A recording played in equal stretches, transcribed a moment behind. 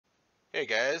Hey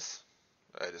guys,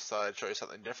 I just thought I'd show you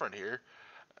something different here.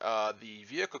 The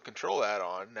Vehicle Control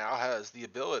Add-on now has the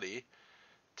ability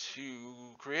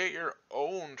to create your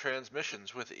own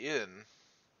transmissions within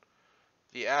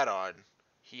the add-on.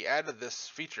 He added this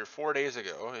feature 4 days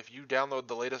ago. If you download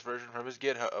the latest version from his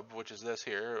GitHub, which is this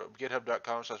here,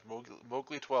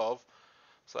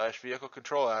 github.com/Mowgli12/Vehicle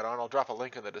Control Add-on, I'll drop a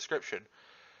link in the description.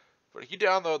 But if you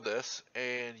download this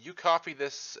and you copy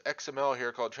this XML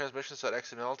here called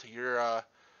transmissions.xml to your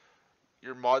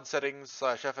mod settings /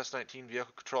 FS19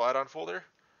 vehicle control add-on folder,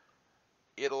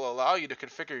 it'll allow you to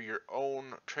configure your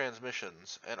own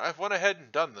transmissions. And I've went ahead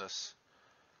and done this.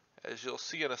 As you'll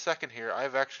see in a second here,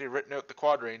 I've actually written out the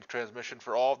Quad-Range transmission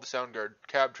for all of the Soundguard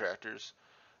cab tractors.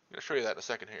 I'm going to show you that in a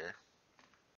second here.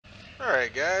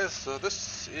 Alright guys, so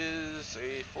this is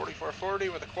a 4440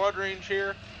 with a Quad-Range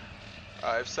here.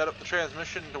 I've set up the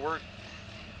transmission to work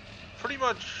pretty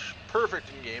much perfect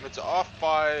in game. It's off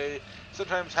by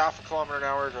sometimes half a kilometer an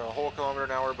hour to a whole kilometer an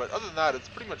hour, but other than that, it's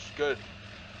pretty much good.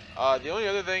 The only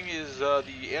other thing is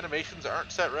the animations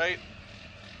aren't set right,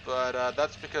 but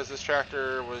that's because this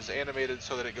tractor was animated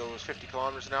so that it goes 50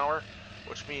 kilometers an hour,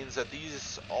 which means that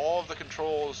all of the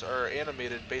controls are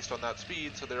animated based on that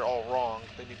speed, so they're all wrong.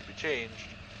 They need to be changed.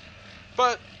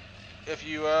 But if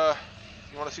you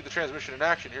want to see the transmission in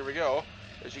action, here we go.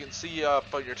 As you can see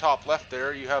up on your top left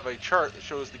there, you have a chart that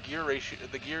shows the gear ratio,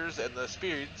 the gears and the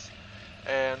speeds,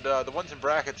 and the ones in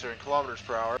brackets are in kilometers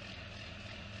per hour.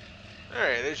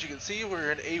 Alright, as you can see,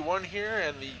 we're in A1 here,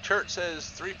 and the chart says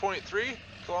 3.3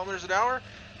 kilometers an hour.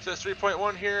 It says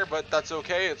 3.1 here, but that's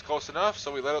okay, it's close enough,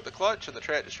 so we let out the clutch, and the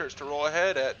tractor starts to roll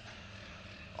ahead at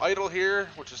idle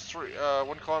here, which is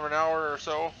 1 kilometer an hour or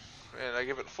so. And I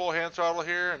give it full hand throttle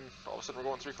here, and all of a sudden we're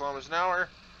going 3 kilometers an hour.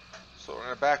 So we're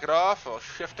going to back it off. I'll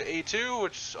shift to A2,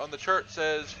 which on the chart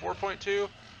says 4.2.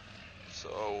 So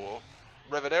we'll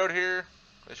rev it out here.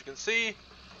 As you can see,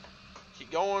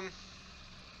 keep going,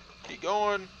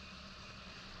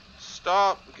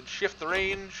 stop. We can shift the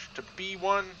range to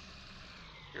B1.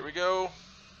 Here we go.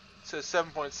 It says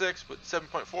 7.6, but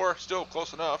 7.4, still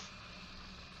close enough.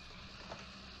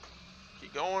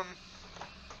 Keep going.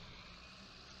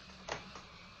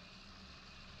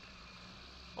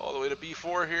 All the way to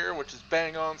B4 here, which is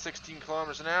bang on 16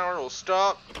 kilometers an hour. We'll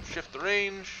stop, shift the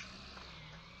range.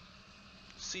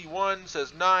 C1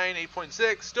 says 9,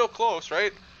 8.6, still close,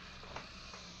 right?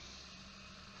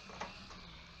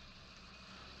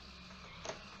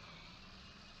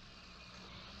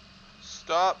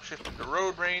 Stop, shift into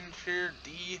road range here,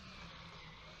 D.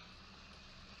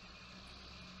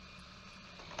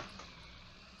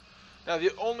 Now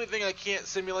the only thing I can't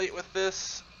simulate with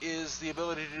this is the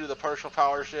ability to do the partial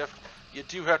power shift. You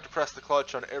do have to press the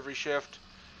clutch on every shift,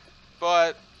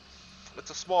 but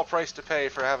it's a small price to pay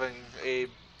for having a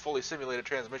fully simulated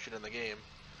transmission in the game.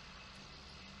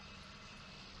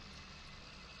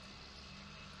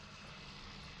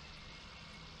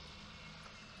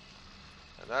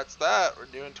 And that's that. We're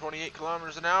doing 28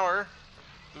 kilometers an hour.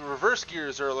 The reverse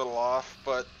gears are a little off,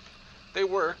 but they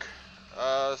work.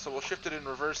 So we'll shift it in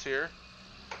reverse here.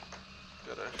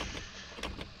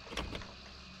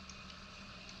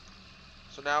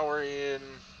 So now we're in.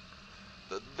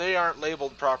 They aren't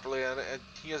labeled properly, and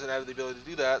he doesn't have the ability to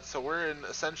do that. So we're in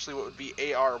essentially what would be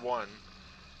AR1.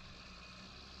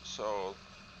 So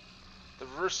the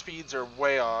reverse speeds are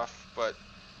way off, but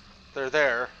they're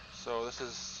there. So this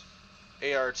is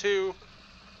AR2.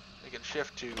 We can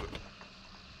shift to.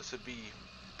 This would be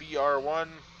BR1.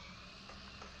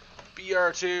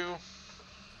 BR2,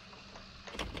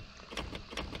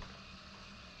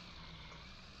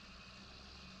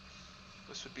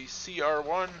 this would be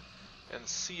CR1 and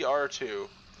CR2.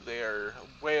 They are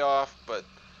way off, but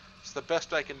it's the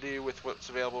best I can do with what's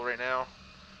available right now.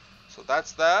 So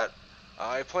that's that.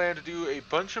 I plan to do a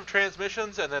bunch of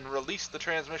transmissions and then release the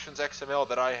transmissions XML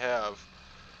that I have.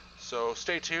 So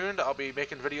stay tuned. I'll be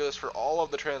making videos for all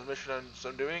of the transmissions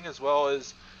I'm doing, as well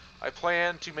as I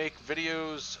plan to make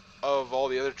videos of all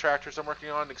the other tractors I'm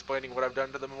working on, explaining what I've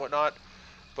done to them and whatnot.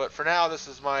 But for now, this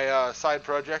is my side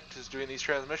project, is doing these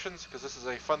transmissions, because this is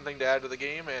a fun thing to add to the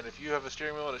game, and if you have a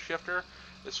steering wheel and a shifter,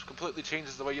 this completely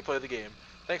changes the way you play the game.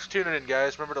 Thanks for tuning in,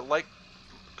 guys. Remember to like,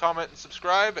 comment, and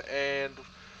subscribe, and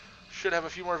should have a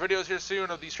few more videos here soon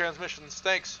of these transmissions.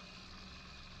 Thanks.